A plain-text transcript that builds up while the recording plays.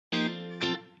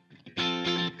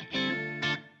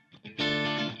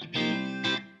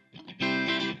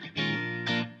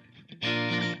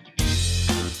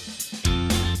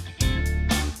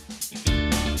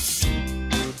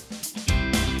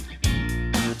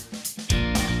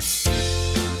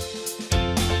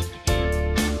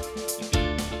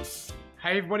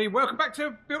Hey everybody, welcome back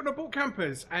to Built Not Bought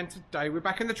Campers, and today we're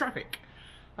back in the Trafic.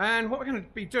 And what we're going to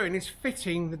be doing is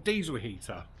fitting the diesel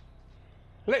heater.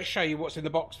 Let's show you what's in the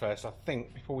box first, I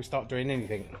think, before we start doing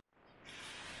anything.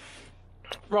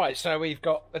 Right, so we've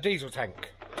got the diesel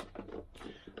tank.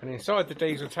 And inside the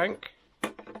diesel tank,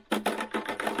 a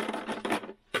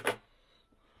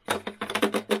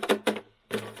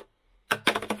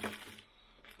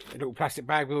little plastic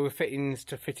bag with all the fittings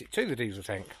to fit it to the diesel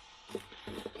tank.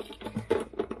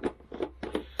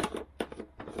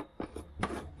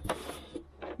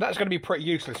 That's going to be pretty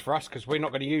useless for us because we're not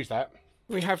going to use that.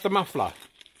 We have the muffler.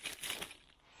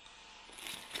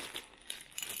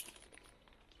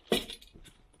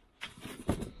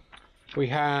 We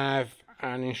have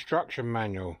an instruction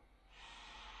manual.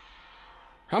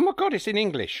 Oh my god, it's in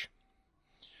English.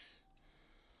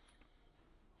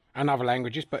 And other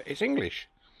languages, but it's English.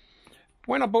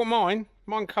 When I bought mine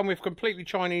come with completely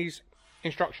Chinese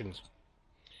instructions.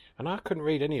 And I couldn't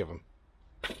read any of them.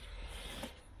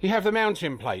 You have the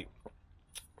mounting plate.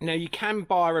 Now you can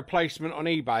buy a replacement on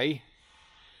eBay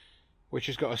which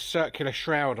has got a circular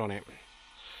shroud on it,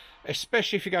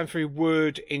 especially if you're going through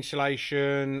wood,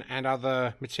 insulation and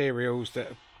other materials that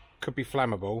could be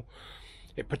flammable.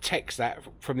 It protects that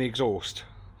from the exhaust.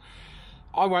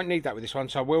 I won't need that with this one,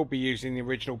 so I will be using the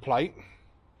original plate.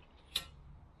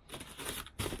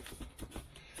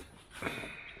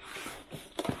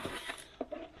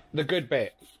 The good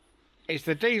bit is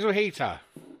the diesel heater.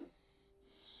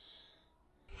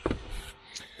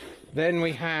 Then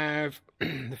we have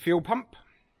the fuel pump,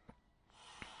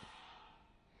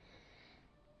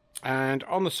 and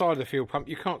on the side of the fuel pump,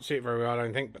 you can't see it very well I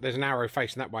don't think, but there's an arrow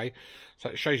facing that way, so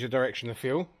it shows you the direction the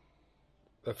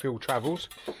fuel travels.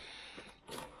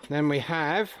 Then we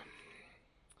have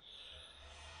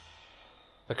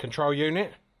the control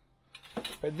unit,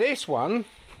 but this one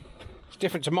is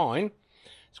different to mine.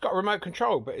 It's got a remote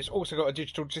control, but it's also got a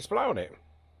digital display on it,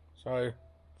 so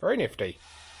very nifty.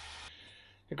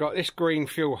 You've got this green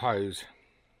fuel hose.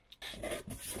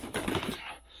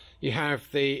 You have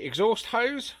the exhaust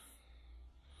hose.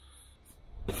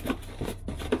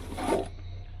 Oh,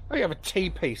 you have a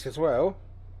T-piece as well.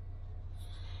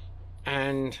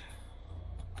 And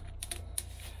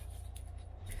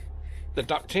the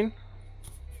ducting.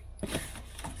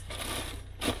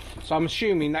 So I'm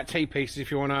assuming that T-piece is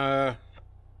if you want to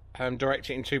direct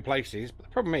it in two places. But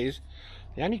the problem is,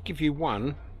 they only give you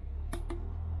one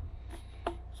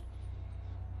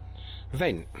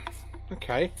vent.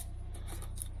 Okay,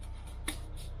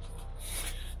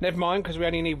 never mind, because we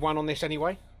only need one on this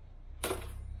anyway.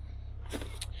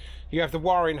 You have the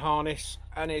wiring harness,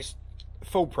 and it's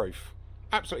foolproof,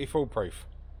 absolutely foolproof.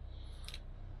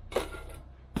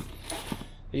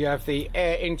 You have the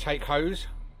air intake hose,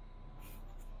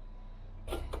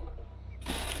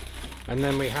 and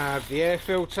then we have the air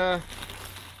filter,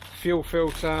 fuel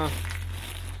filter,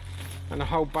 and a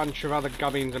whole bunch of other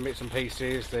gubbins and bits and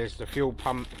pieces. There's the fuel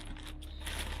pump,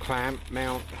 clamp,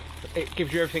 mount. It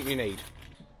gives you everything you need.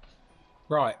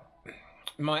 Right,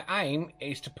 my aim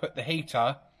is to put the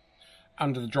heater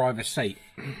under the driver's seat,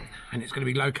 and it's going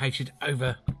to be located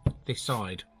over this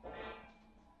side.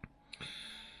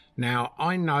 Now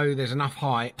I know there's enough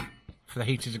height for the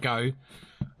heater to go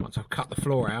once I've cut the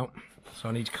floor out, so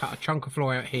I need to cut a chunk of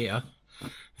floor out here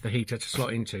for the heater to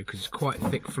slot into, because it's quite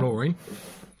thick flooring.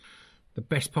 The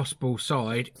best possible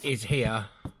side is here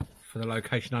for the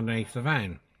location underneath the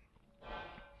van.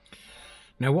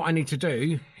 Now what I need to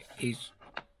do is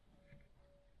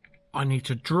I need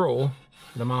to draw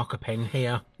the marker pen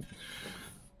here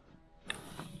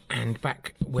and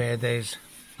back where there's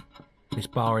this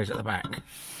bar is at the back.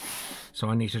 So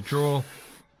I need to draw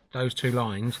those two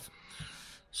lines,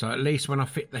 so at least when I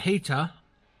fit the heater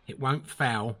it won't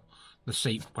foul the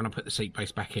seat when I put the seat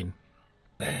base back in.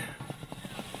 There.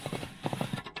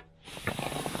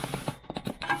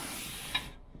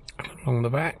 Along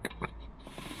the back.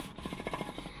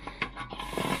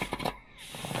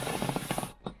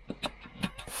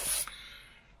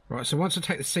 Right, so once I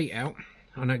take the seat out,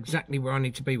 I know exactly where I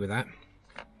need to be with that.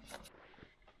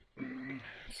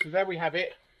 So there we have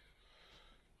it.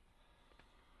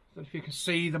 I don't know if you can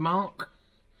see the mark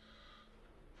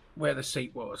where the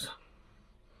seat was.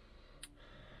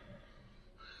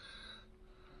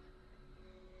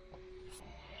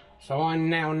 So I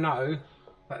now know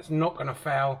that's not going to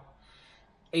foul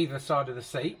either side of the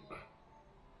seat.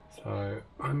 So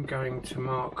I'm going to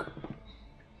mark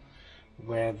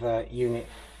where the unit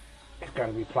is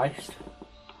going to be placed.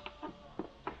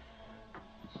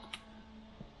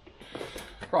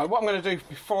 Right, what I'm going to do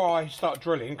before I start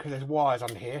drilling, because there's wires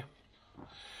under here,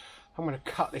 I'm going to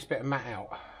cut this bit of mat out.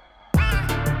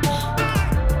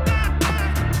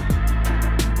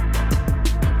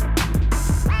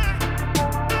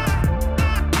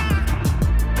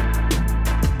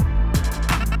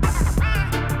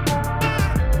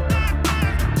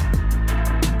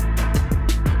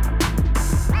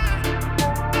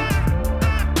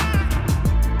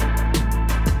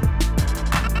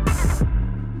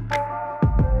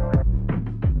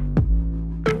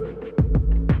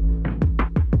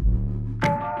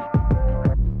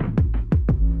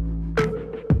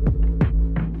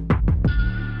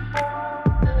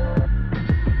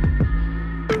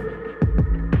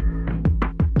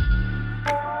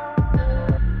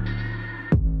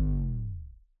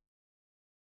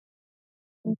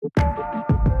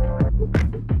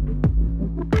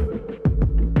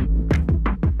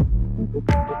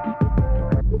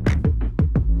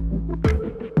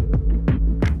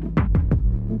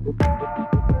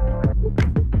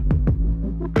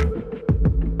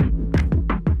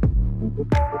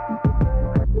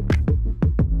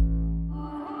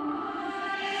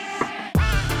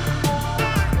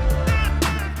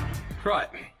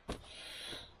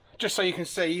 just so you can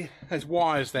see, there's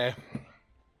wires there.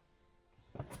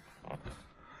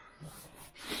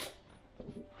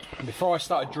 Before I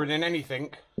started drilling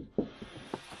anything,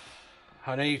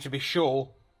 I needed to be sure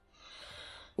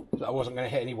that I wasn't going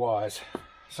to hit any wires.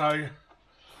 So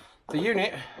the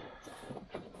unit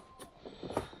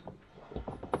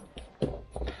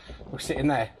will sit in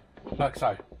there, like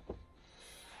so.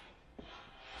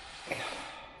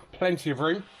 Plenty of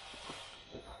room.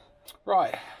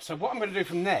 Right, so what I'm going to do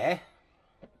from there,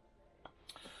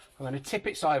 I'm going to tip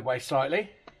it sideways slightly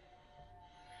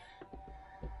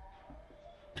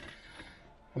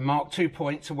and mark 2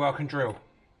 points of where I can drill.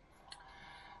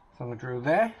 So I'm going to drill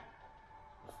there,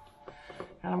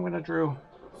 and I'm going to drill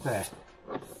there.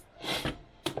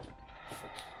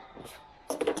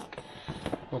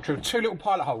 I'll drill 2 little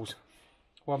pilot holes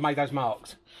where I've made those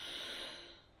marks.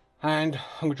 And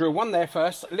I'm going to drill one there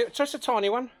first, just a tiny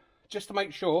one, just to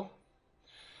make sure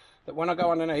that when I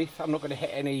go underneath, I'm not going to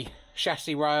hit any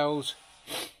chassis rails,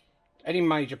 any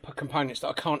major components that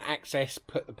I can't access,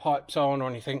 put the pipes on or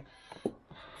anything.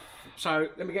 So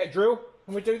let me get a drill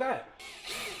and we do that.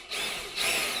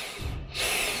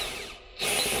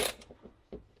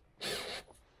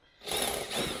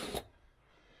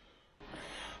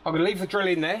 I'm going to leave the drill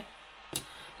in there.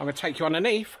 I'm going to take you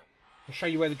underneath and show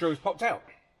you where the drill's popped out.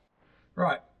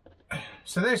 Right,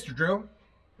 so there's the drill,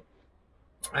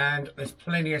 and there's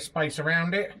plenty of space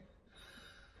around it.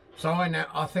 So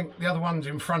I think the other one's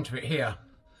in front of it here.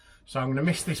 So I'm going to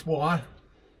miss this wire.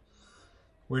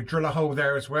 We'll drill a hole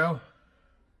there as well,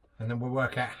 and then we'll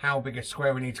work out how big a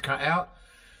square we need to cut out.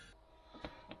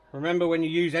 Remember, when you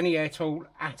use any air tool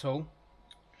at all,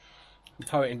 the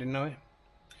poet didn't know it,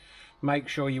 make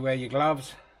sure you wear your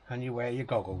gloves and you wear your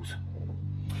goggles.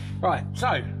 Right,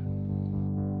 so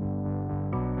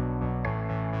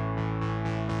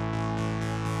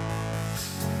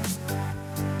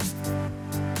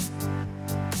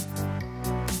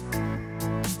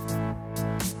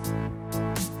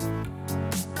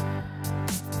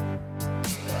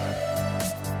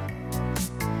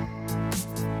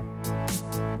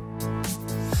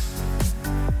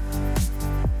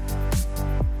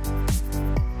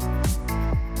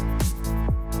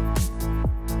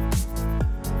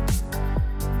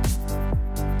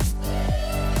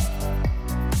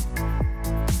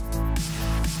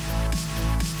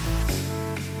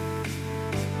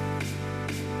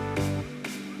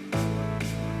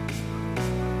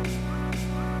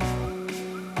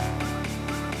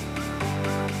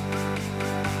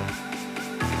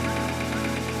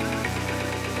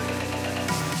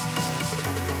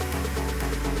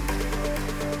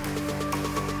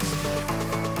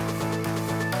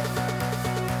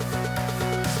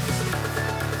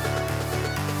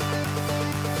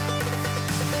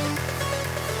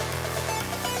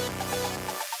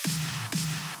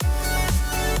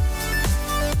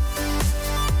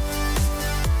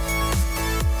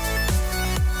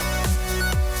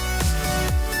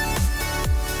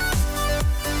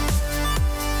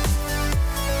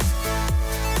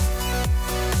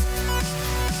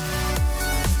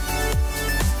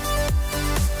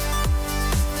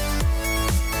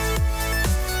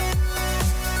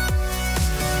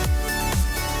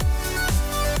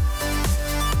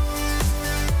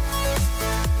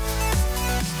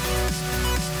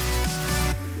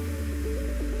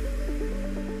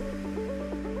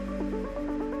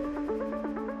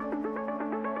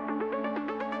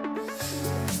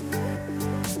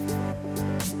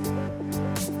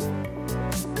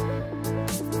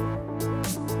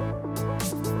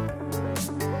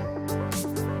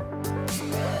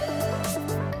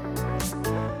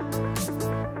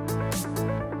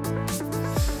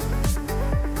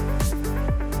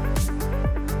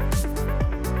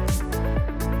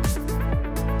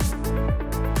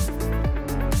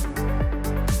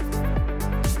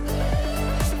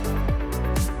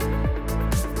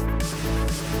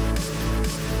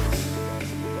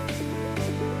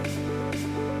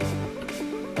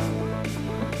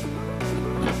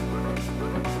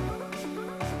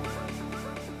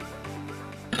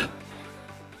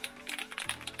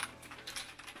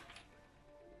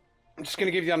I'm just going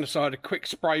to give the underside a quick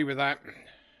spray with that.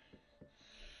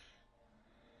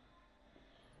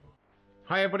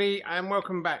 Hi everybody, and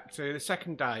welcome back to the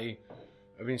second day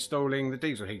of installing the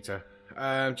diesel heater.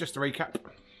 Just to recap,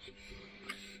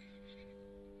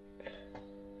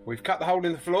 we've cut the hole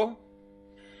in the floor,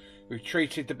 we've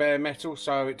treated the bare metal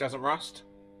so it doesn't rust,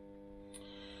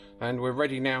 and we're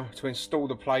ready now to install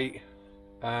the plate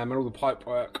and all the pipe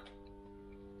work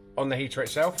on the heater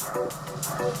itself.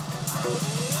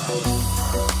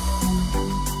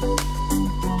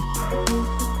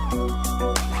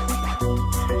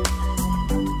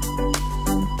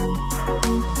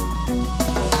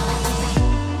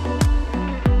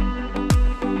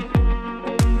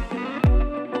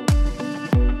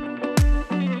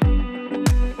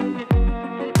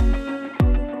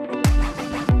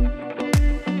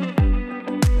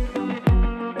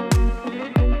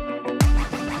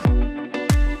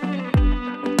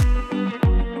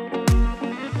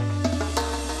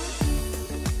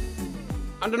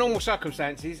 Under normal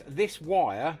circumstances, this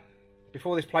wire,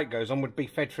 before this plate goes on, would be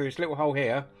fed through this little hole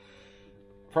here,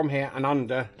 from here and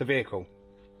under the vehicle,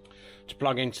 to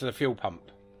plug into the fuel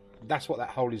pump. That's what that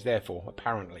hole is there for,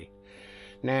 apparently.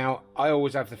 Now, I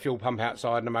always have the fuel pump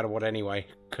outside, no matter what anyway,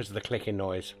 because of the clicking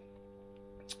noise.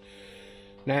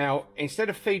 Now, instead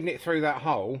of feeding it through that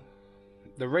hole,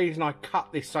 the reason I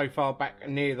cut this so far back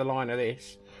near the line of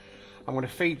this, I'm going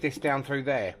to feed this down through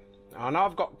there. I know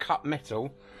I've got cut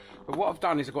metal, but what I've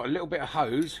done is I've got a little bit of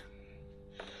hose,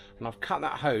 and I've cut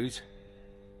that hose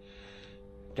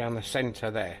down the centre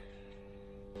there.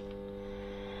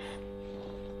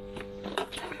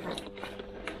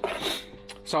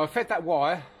 So I fed that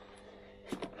wire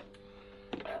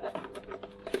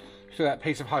through that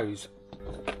piece of hose.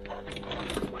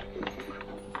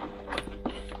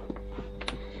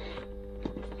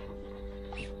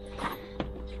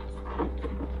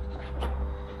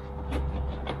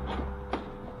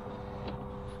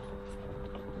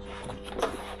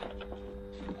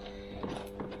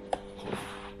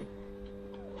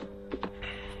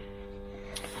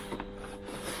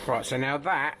 Right, so now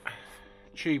that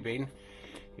tubing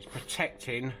is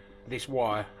protecting this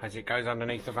wire as it goes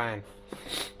underneath the van.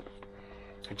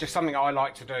 It's just something I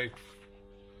like to do.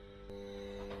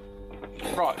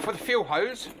 Right, for the fuel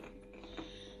hose,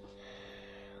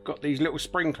 I've got these little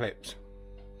spring clips.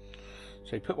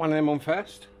 So you put one of them on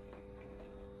first.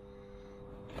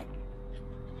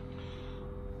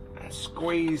 And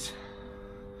squeeze,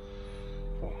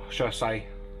 or should I say,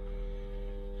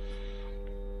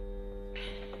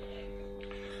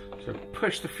 so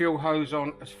push the fuel hose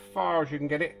on as far as you can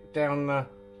get it down the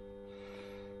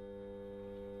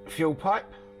fuel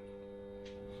pipe.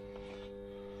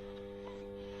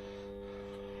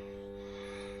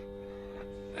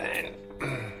 And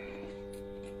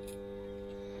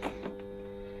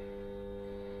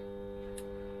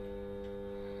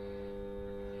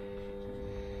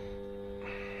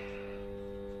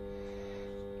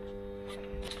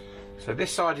so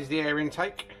this side is the air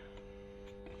intake.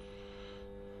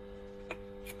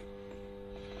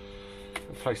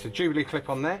 Place the Jubilee clip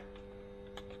on there.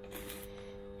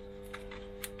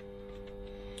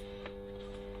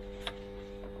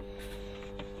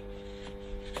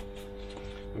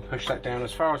 And push that down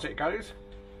as far as it goes.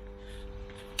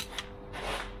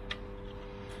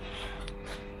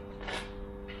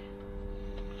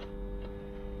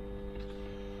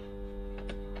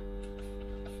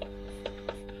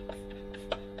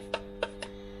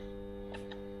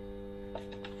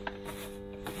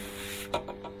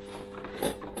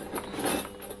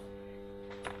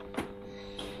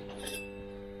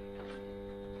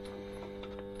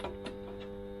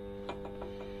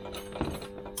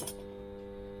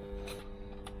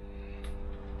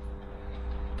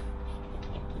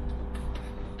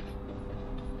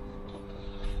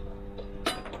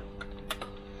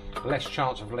 Less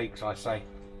chance of leaks, I say.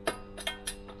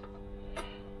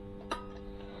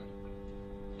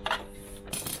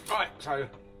 Right, so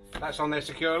that's on there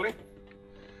securely.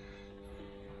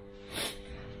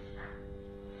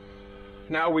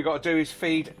 Now all we got to do is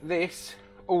feed this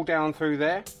all down through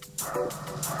there.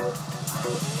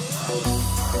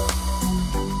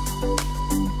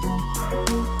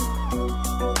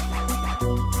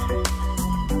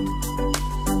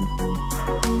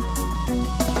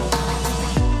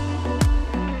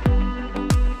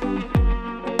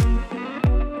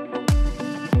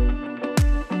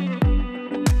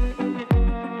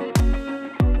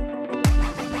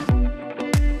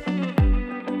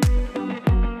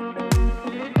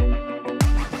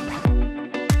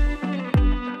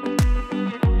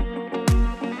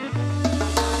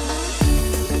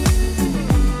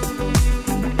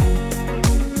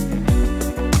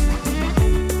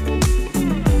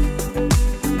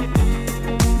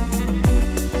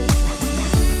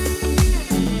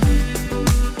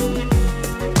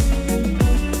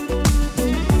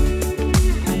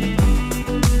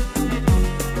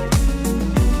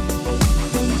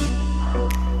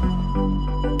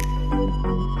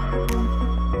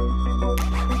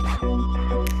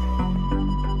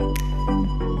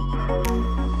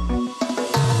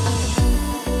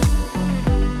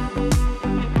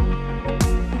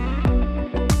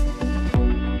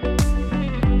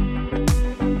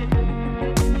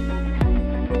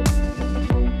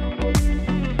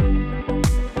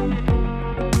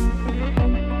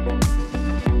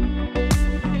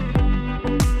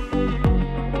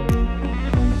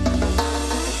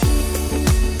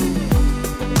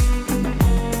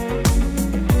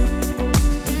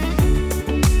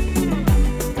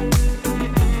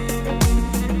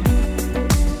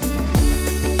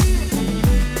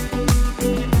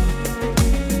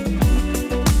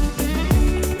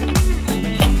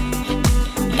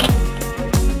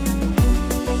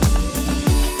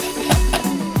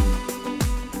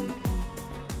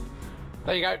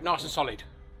 There you go, nice and solid.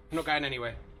 Not going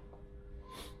anywhere.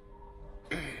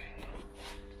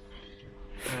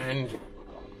 And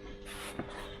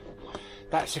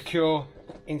that's secure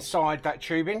inside that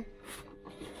tubing.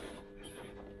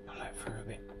 Pull that through a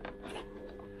bit.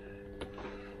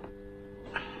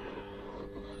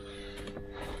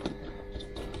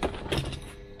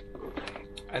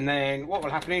 And then what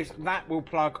will happen is that will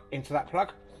plug into that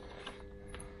plug.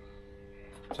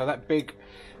 So that big,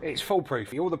 it's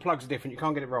foolproof. All the plugs are different, you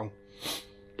can't get it wrong.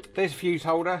 There's a fuse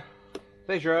holder,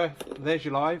 there's your earth, there's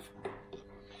your live.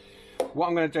 What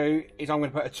I'm going to do is I'm going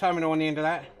to put a terminal on the end of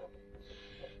that.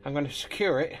 I'm going to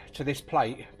secure it to this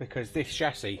plate because this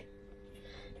chassis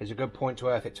is a good point to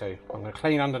earth it to. I'm going to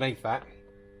clean underneath that.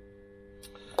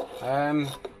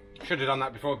 Should have done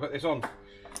that before I put this on.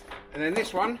 And then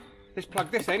this one, let's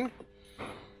plug this in,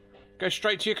 goes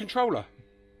straight to your controller.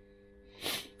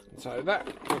 So that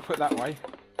we'll put that way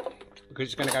because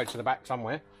it's going to go to the back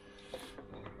somewhere.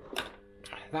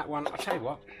 That one, I'll tell you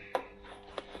what,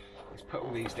 let's put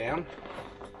all these down.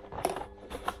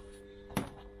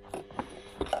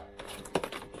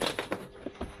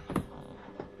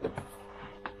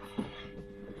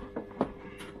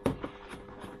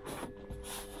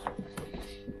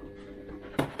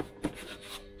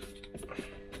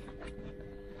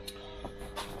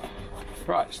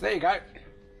 Right, so there you go.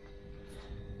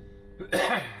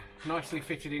 Nicely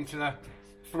fitted into the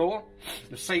floor.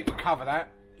 The seat will cover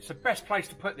that. It's the best place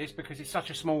to put this because it's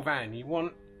such a small van. You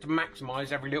want to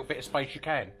maximise every little bit of space you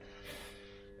can.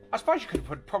 I suppose you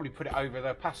could probably put it over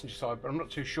the passenger side, but I'm not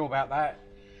too sure about that.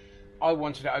 I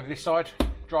wanted it over this side,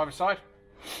 driver's side,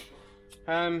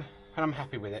 and I'm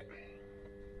happy with it.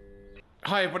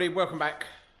 Hi everybody, welcome back.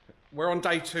 We're on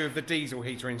day 2 of the diesel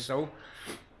heater install.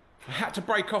 I had to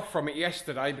break off from it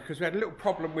yesterday because we had a little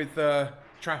problem with the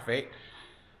traffic.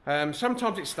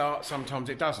 Sometimes it starts, sometimes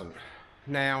it doesn't.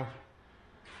 Now,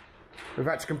 we've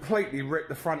had to completely rip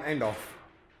the front end off.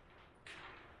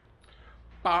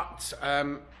 But,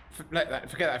 forget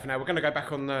that for now. We're going to go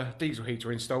back on the diesel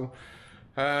heater install.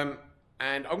 And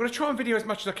I'm going to try and video as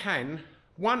much as I can.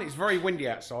 One, it's very windy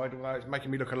outside, although it's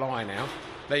making me look a liar now.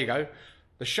 There you go.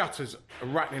 The shutters are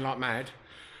rattling like mad.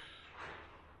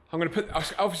 I'm going to put,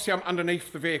 obviously I'm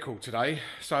underneath the vehicle today,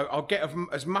 so I'll get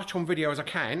as much on video as I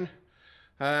can.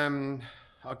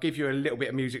 I'll give you a little bit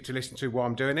of music to listen to while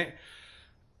I'm doing it,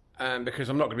 because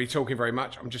I'm not going to be talking very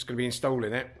much, I'm just going to be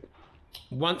installing it.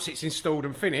 Once it's installed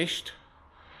and finished,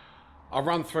 I'll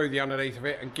run through the underneath of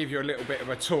it and give you a little bit of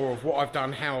a tour of what I've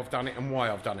done, how I've done it and why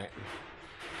I've done it.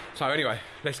 So anyway,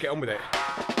 let's get on with it.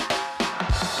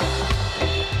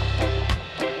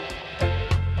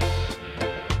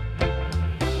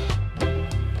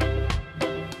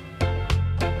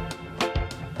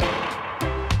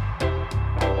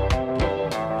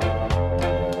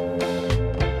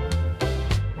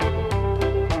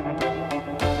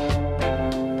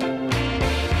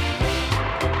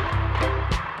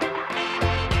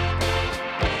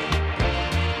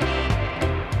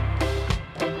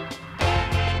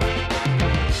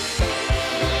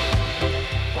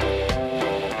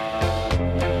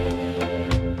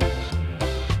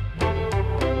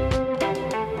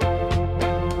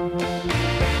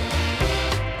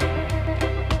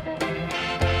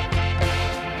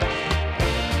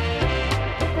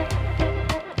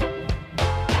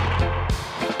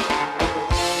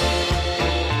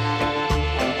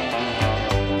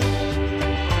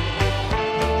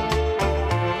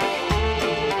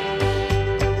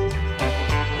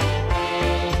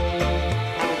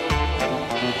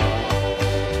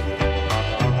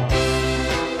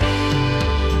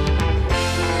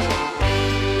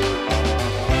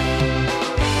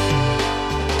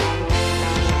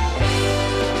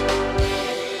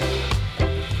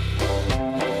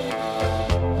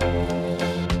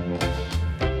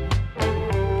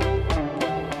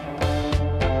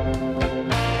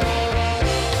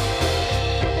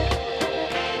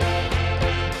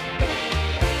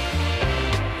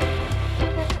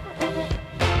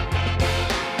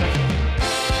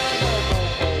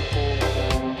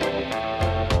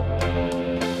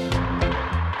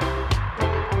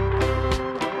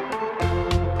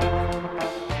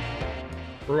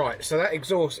 Right, so that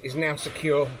exhaust is now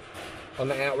secure on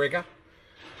the outrigger,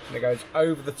 and it goes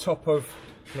over the top of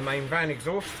the main van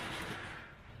exhaust,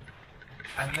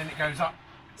 and then it goes up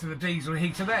to the diesel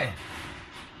heater there.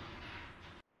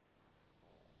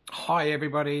 Hi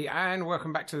everybody, and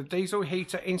welcome back to the diesel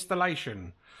heater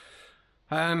installation.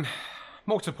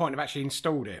 More to the point, I've actually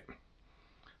installed it.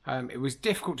 It was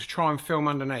difficult to try and film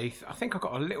underneath. I think I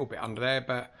got a little bit under there,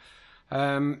 but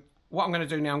what I'm going to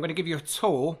do now, I'm going to give you a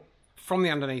tour from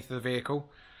the underneath of the vehicle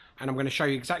and I'm going to show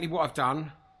you exactly what I've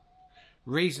done,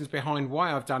 reasons behind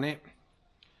why I've done it,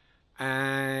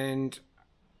 and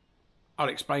I'll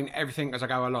explain everything as I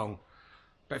go along.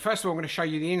 But first of all, I'm going to show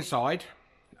you the inside.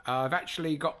 I've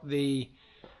actually got the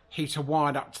heater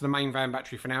wired up to the main van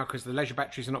battery for now because the leisure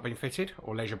batteries are not being fitted,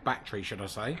 or leisure battery should I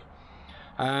say.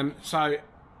 So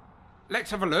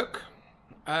let's have a look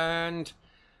and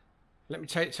let me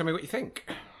tell me what you think.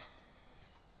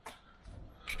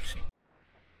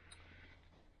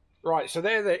 Right, so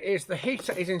there is, the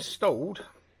heater is installed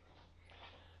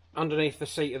underneath the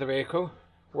seat of the vehicle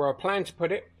where I plan to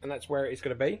put it, and that's where it is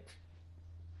going to be,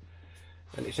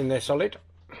 and it's in there solid.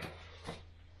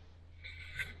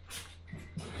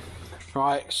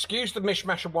 Right, excuse the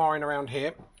mishmash of wiring around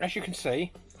here. As you can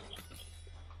see,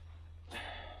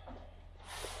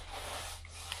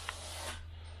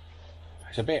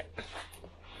 it's a bit.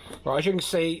 Right, as you can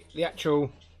see, the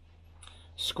actual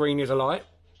screen is alight,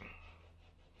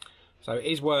 so it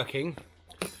is working.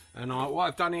 And what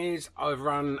I've done is I've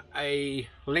run a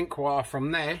link wire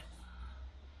from there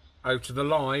over to the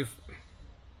live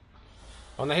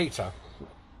on the heater.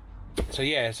 So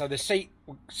yeah, so the seat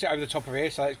will sit over the top of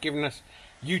here, so it's giving us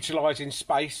utilising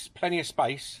space, plenty of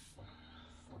space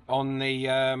on the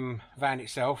van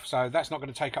itself. So that's not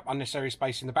going to take up unnecessary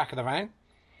space in the back of the van.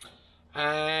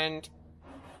 And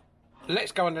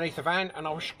let's go underneath the van and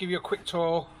I'll give you a quick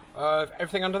tour of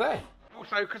everything under there.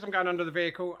 Also, because I'm going under the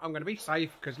vehicle, I'm going to be safe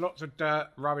because lots of dirt,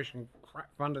 rubbish and crap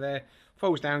from under there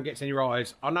falls down, gets in your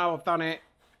eyes. I know I've done it.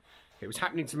 It was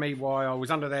happening to me while I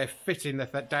was under there fitting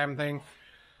that damn thing.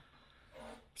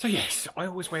 So yes, I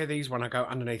always wear these when I go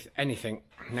underneath anything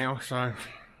now. So,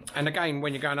 and again,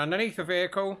 when you're going underneath the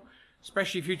vehicle,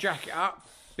 especially if you jack it up,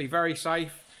 be very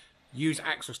safe. Use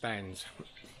axle stands.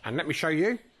 And let me show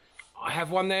you. I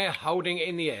have one there holding it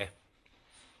in the air.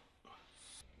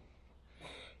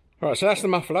 Right, so that's the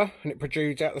muffler, and it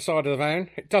protrudes out the side of the van.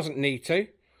 It doesn't need to.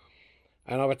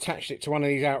 And I've attached it to one of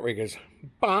these outriggers.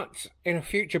 But in a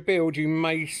future build, you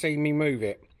may see me move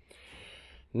it.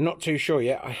 Not too sure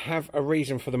yet. I have a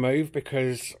reason for the move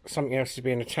because something else is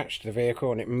being attached to the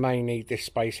vehicle and it may need this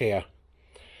space here.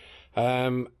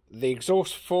 The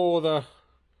exhaust for the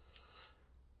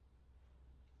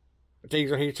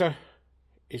diesel heater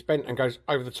is bent and goes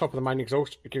over the top of the main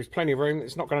exhaust. It gives plenty of room.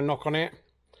 It's not going to knock on it.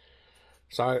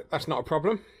 So that's not a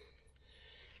problem.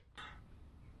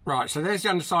 Right, so there's the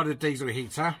underside of the diesel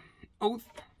heater. All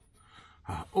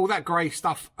that grey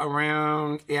stuff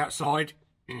around the outside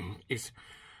is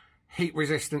heat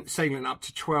resistant sealant up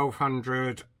to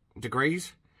 1200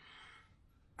 degrees.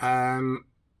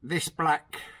 This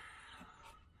black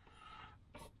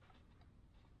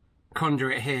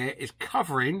conduit here is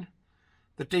covering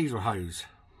the diesel hose.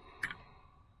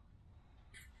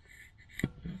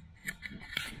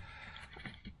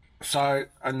 So,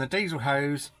 and the diesel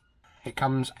hose, it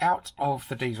comes out of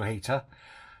the diesel heater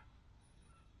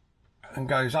and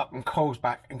goes up and coils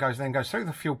back and then goes through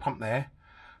the fuel pump there,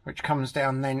 which comes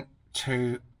down then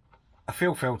to a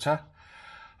fuel filter.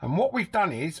 And what we've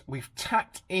done is we've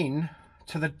tapped in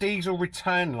to the diesel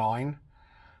return line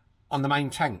on the main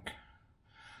tank.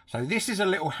 So this is a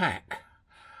little hack.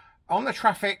 On the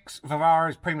Trafics,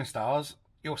 Vivaros, Prima Stars,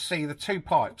 you'll see the two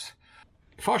pipes.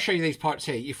 If I show you these pipes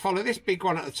here, you follow this big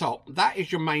one at the top. That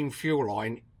is your main fuel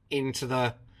line into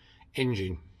the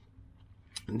engine.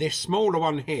 And this smaller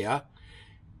one here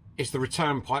is the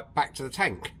return pipe back to the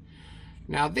tank.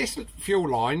 Now this fuel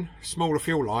line, smaller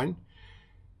fuel line,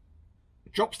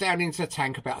 drops down into the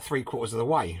tank about 3/4 of the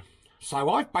way. So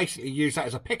I've basically used that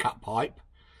as a pickup pipe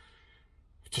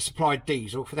to supply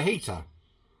diesel for the heater.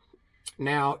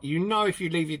 Now, you know, if you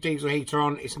leave your diesel heater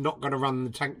on, it's not going to run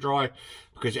the tank dry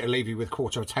because it'll leave you with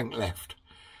 1/4 of a tank left.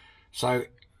 So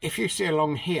if you see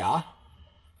along here,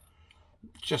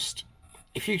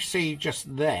 if you see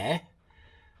just there,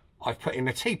 I've put in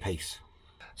a T-piece.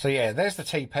 So yeah, there's the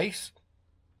T-piece.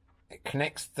 It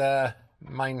connects the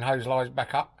main hose lines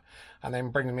back up and then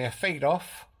brings me a feed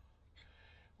off,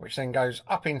 which then goes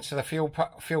up into the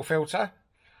fuel filter,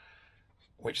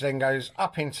 which then goes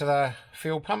up into the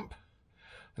fuel pump,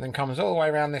 and then comes all the way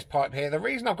around this pipe here. The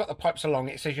reason I've got the pipes along,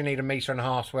 it says you need 1.5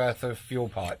 meters worth of fuel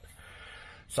pipe.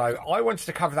 So I wanted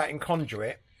to cover that in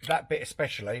conduit, that bit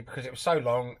especially, because it was so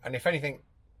long, and if anything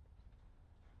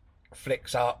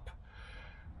flicks up,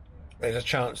 there's a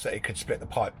chance that it could split the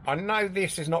pipe. I know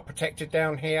this is not protected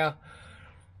down here,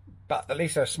 but at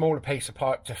least a smaller piece of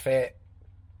pipe to fit,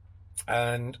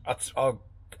 and I'm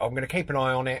going to keep an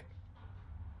eye on it.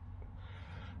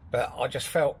 But I just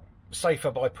felt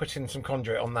safer by putting some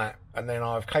conduit on that, and then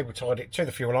I've cable tied it to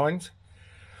the fuel lines.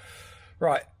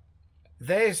 Right,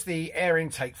 There's the air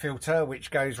intake filter, which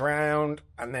goes round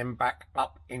and then back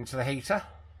up into the heater.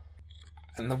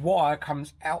 And the wire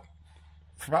comes out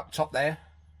from up top there,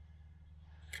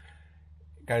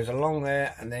 goes along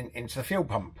there and then into the fuel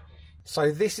pump.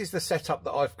 So this is the setup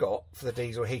that I've got for the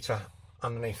diesel heater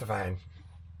underneath the van.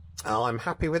 I'm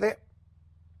happy with it.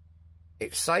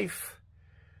 It's safe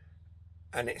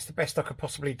and it's the best I could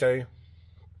possibly do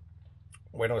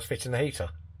when I was fitting the heater.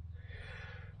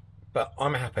 But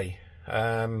I'm happy.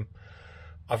 I've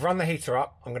run the heater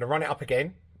up. I'm going to run it up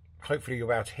again. Hopefully you'll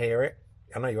be able to hear it.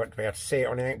 I know you won't be able to see it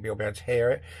or anything, but you'll be able to hear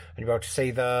it, and you'll be able to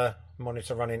see the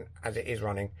monitor running as it is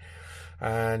running.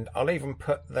 And I'll even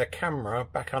put the camera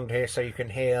back under here so you can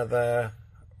hear the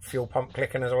fuel pump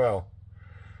clicking as well.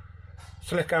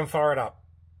 So let's go and fire it up.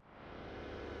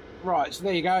 Right, so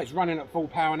there you go, it's running at full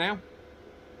power now.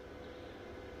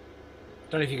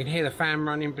 Don't know if you can hear the fan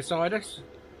running beside us.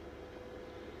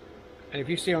 And if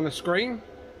you see on the screen,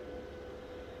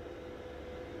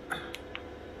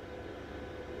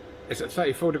 it's at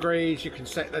 34 degrees. You can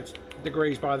set the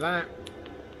degrees by that,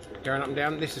 going up and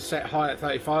down. This is set high at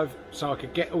 35, so I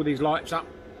could get all these lights up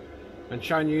and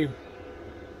showing you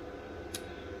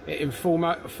it in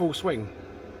full swing.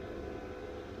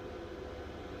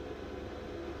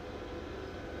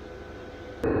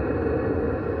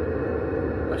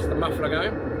 That's the muffler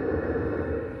going.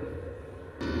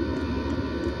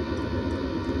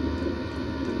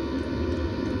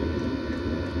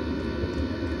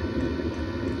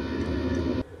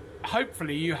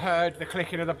 Hopefully you heard the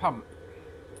clicking of the pump.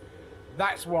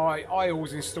 That's why I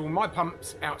always install my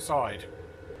pumps outside.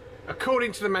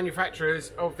 According to the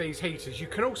manufacturers of these heaters, you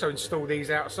can also install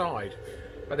these outside,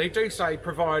 but they do say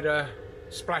provide a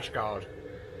splash guard,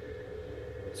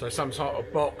 so some sort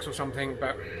of box or something.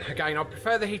 But again, I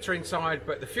prefer the heater inside,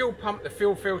 but the fuel pump, the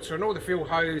fuel filter and all the fuel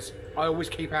hose I always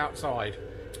keep outside.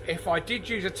 If I did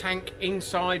use a tank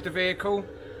inside the vehicle,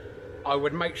 I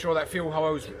would make sure that fuel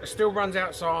hose still runs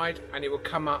outside and it will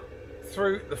come up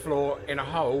through the floor in a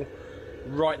hole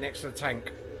right next to the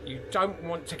tank. You don't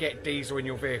want to get diesel in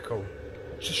your vehicle.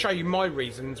 To show you my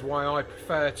reasons why I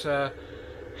prefer to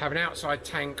have an outside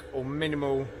tank or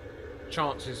minimal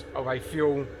chances of a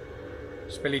fuel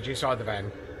spillage inside the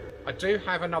van. I do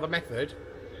have another method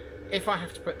if I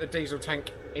have to put the diesel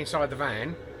tank inside the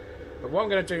van, but what I'm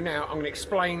going to do now, I'm going to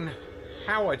explain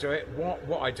how I do it,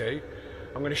 what I do.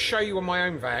 I'm going to show you on my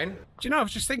own van. Do you know, I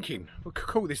was just thinking, we could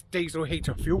call this diesel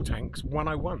heater fuel tanks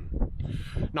 101.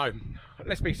 No,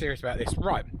 let's be serious about this.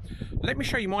 Right, let me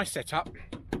show you my setup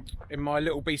in my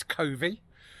little beast Covey.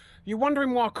 You're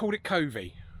wondering why I called it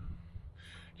Covey?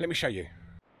 Let me show you.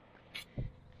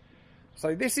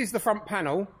 So this is the front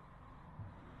panel,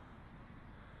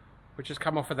 which has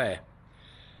come off of there.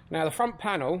 Now the front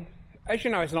panel, as you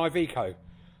know, it's an Iveco.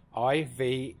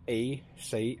 I-V-E-C-O.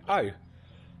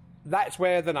 That's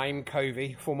where the name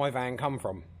Covey for my van come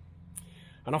from.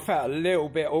 And I felt a little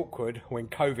bit awkward when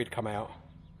COVID come out.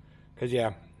 Because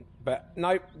yeah, but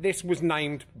no, this was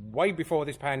named way before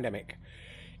this pandemic.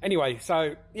 Anyway,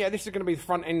 so yeah, this is going to be the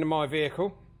front end of my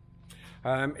vehicle.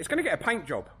 It's going to get a paint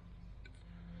job.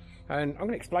 And I'm going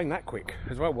to explain that quick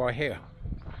as well while I'm here.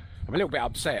 I'm a little bit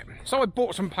upset. So I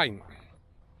bought some paint.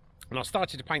 And I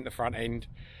started to paint the front end.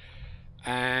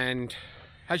 And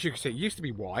as you can see, it used to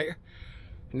be white.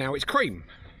 Now it's cream.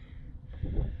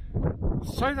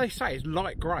 So they say it's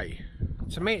light grey.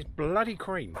 To me it's bloody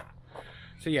cream.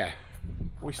 So yeah,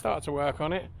 we started to work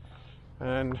on it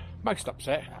and most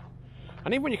upset.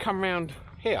 And even when you come around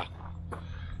here,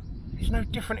 it's no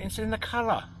different in the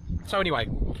colour. So anyway,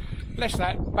 less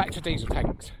that, back to diesel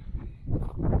tanks.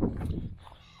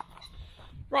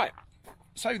 Right,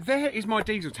 so there is my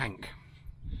diesel tank.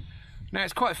 Now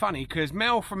it's quite funny because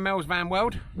Mel from Mel's Van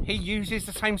World, he uses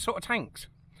the same sort of tanks.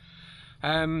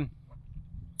 The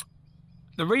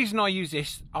reason I use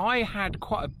this, I had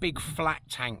quite a big flat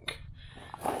tank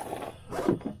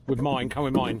with mine, come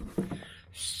with mine.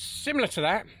 Similar to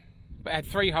that, but it had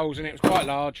 3 holes in it, it was quite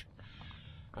large.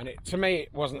 And to me,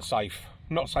 it wasn't safe,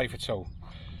 not safe at all.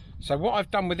 So what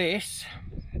I've done with this,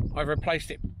 I've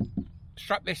replaced it,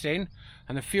 strapped this in,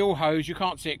 and the fuel hose, you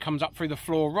can't see it, comes up through the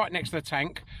floor right next to the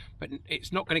tank, but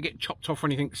it's not going to get chopped off or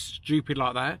anything stupid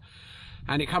like that.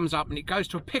 And it comes up and it goes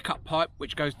to a pickup pipe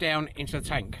which goes down into the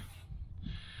tank.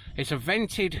 It's a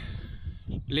vented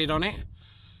lid on it,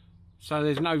 so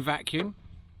there's no vacuum.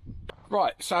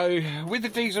 Right, so with the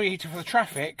diesel heater for the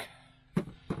Trafic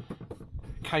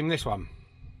came this one.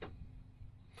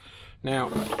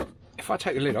 Now, if I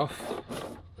take the lid off,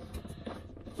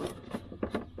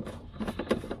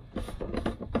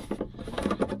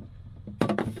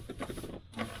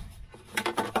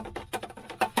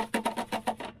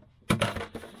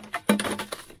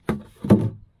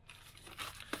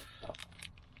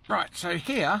 Right, so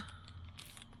here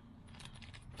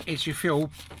is your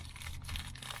fuel.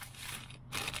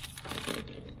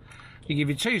 You give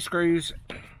you 2 screws,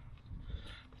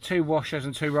 2 washers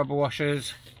and 2 rubber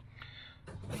washers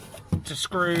to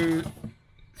screw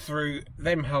through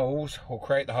them holes, or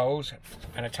create the holes,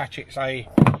 and attach it, say,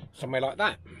 somewhere like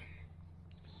that.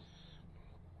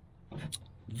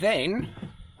 Then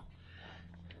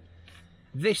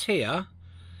this here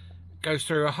goes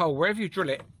through a hole wherever you drill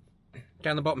it,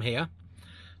 down the bottom here,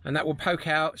 and that will poke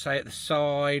out, say, at the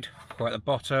side or at the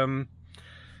bottom,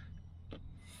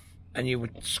 and you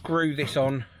would screw this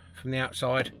on from the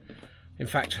outside. In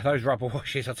fact, those rubber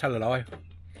washers, I tell a lie,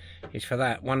 is for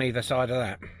that, one either side of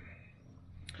that.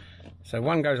 So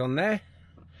one goes on there,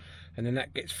 and then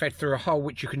that gets fed through a hole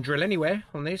which you can drill anywhere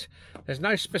on these. There's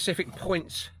no specific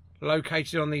points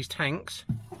located on these tanks.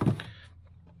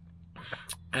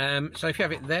 So if you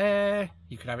have it there,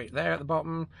 you could have it there at the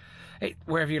bottom,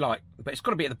 wherever you like, but it's got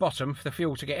to be at the bottom for the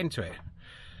fuel to get into it.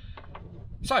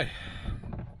 So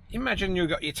imagine you've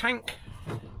got your tank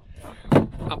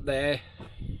up there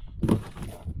with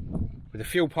the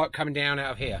fuel pipe coming down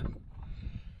out of here,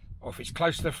 or if it's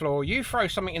close to the floor, you throw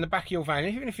something in the back of your van,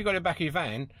 even if you've got it in the back of your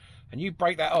van, and you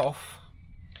break that off,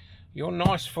 your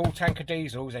nice full tank of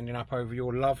diesel is ending up over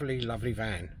your lovely, lovely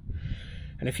van.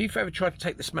 And if you've ever tried to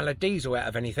take the smell of diesel out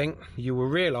of anything, you will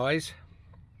realise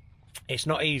it's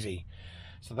not easy.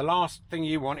 So the last thing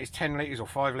you want is 10 litres or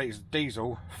 5 litres of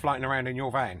diesel floating around in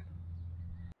your van.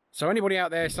 So anybody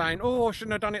out there saying, oh, I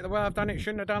shouldn't have done it the way I've done it,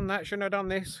 shouldn't have done that, shouldn't have done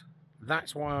this,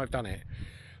 that's why I've done it.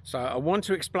 So I want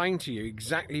to explain to you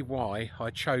exactly why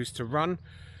I chose to run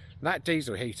that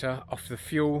diesel heater off the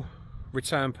fuel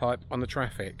return pipe on the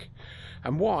Trafic,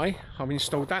 and why I've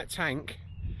installed that tank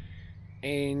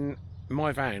in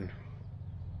my van.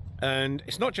 And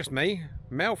it's not just me,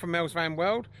 Mel from Mel's Van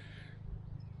World,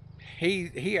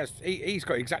 he's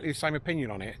got exactly the same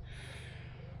opinion on it.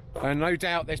 And no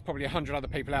doubt there's probably 100 other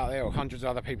people out there, or hundreds of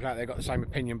other people out there got the same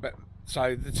opinion. But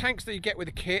so the tanks that you get with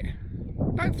the kit,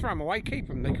 don't throw them away, keep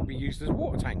them. They could be used as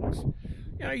water tanks.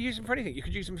 You know, use them for anything. You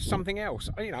could use them for something else.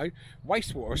 You know,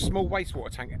 wastewater, a small wastewater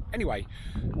tank. Anyway,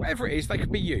 whatever it is, they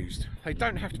could be used. They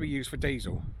don't have to be used for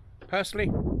diesel.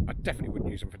 Personally, I definitely wouldn't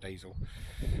use them for diesel.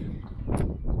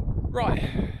 Right,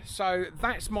 so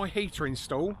that's my heater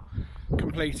install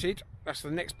completed. That's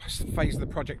the next phase of the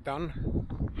project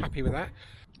done. Happy with that.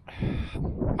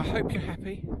 I hope you're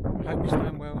happy. I hope you're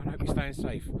staying well, and I hope you're staying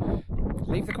safe.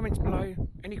 Leave the comments below.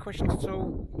 Any questions at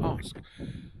all, ask.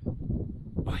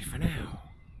 Bye for now.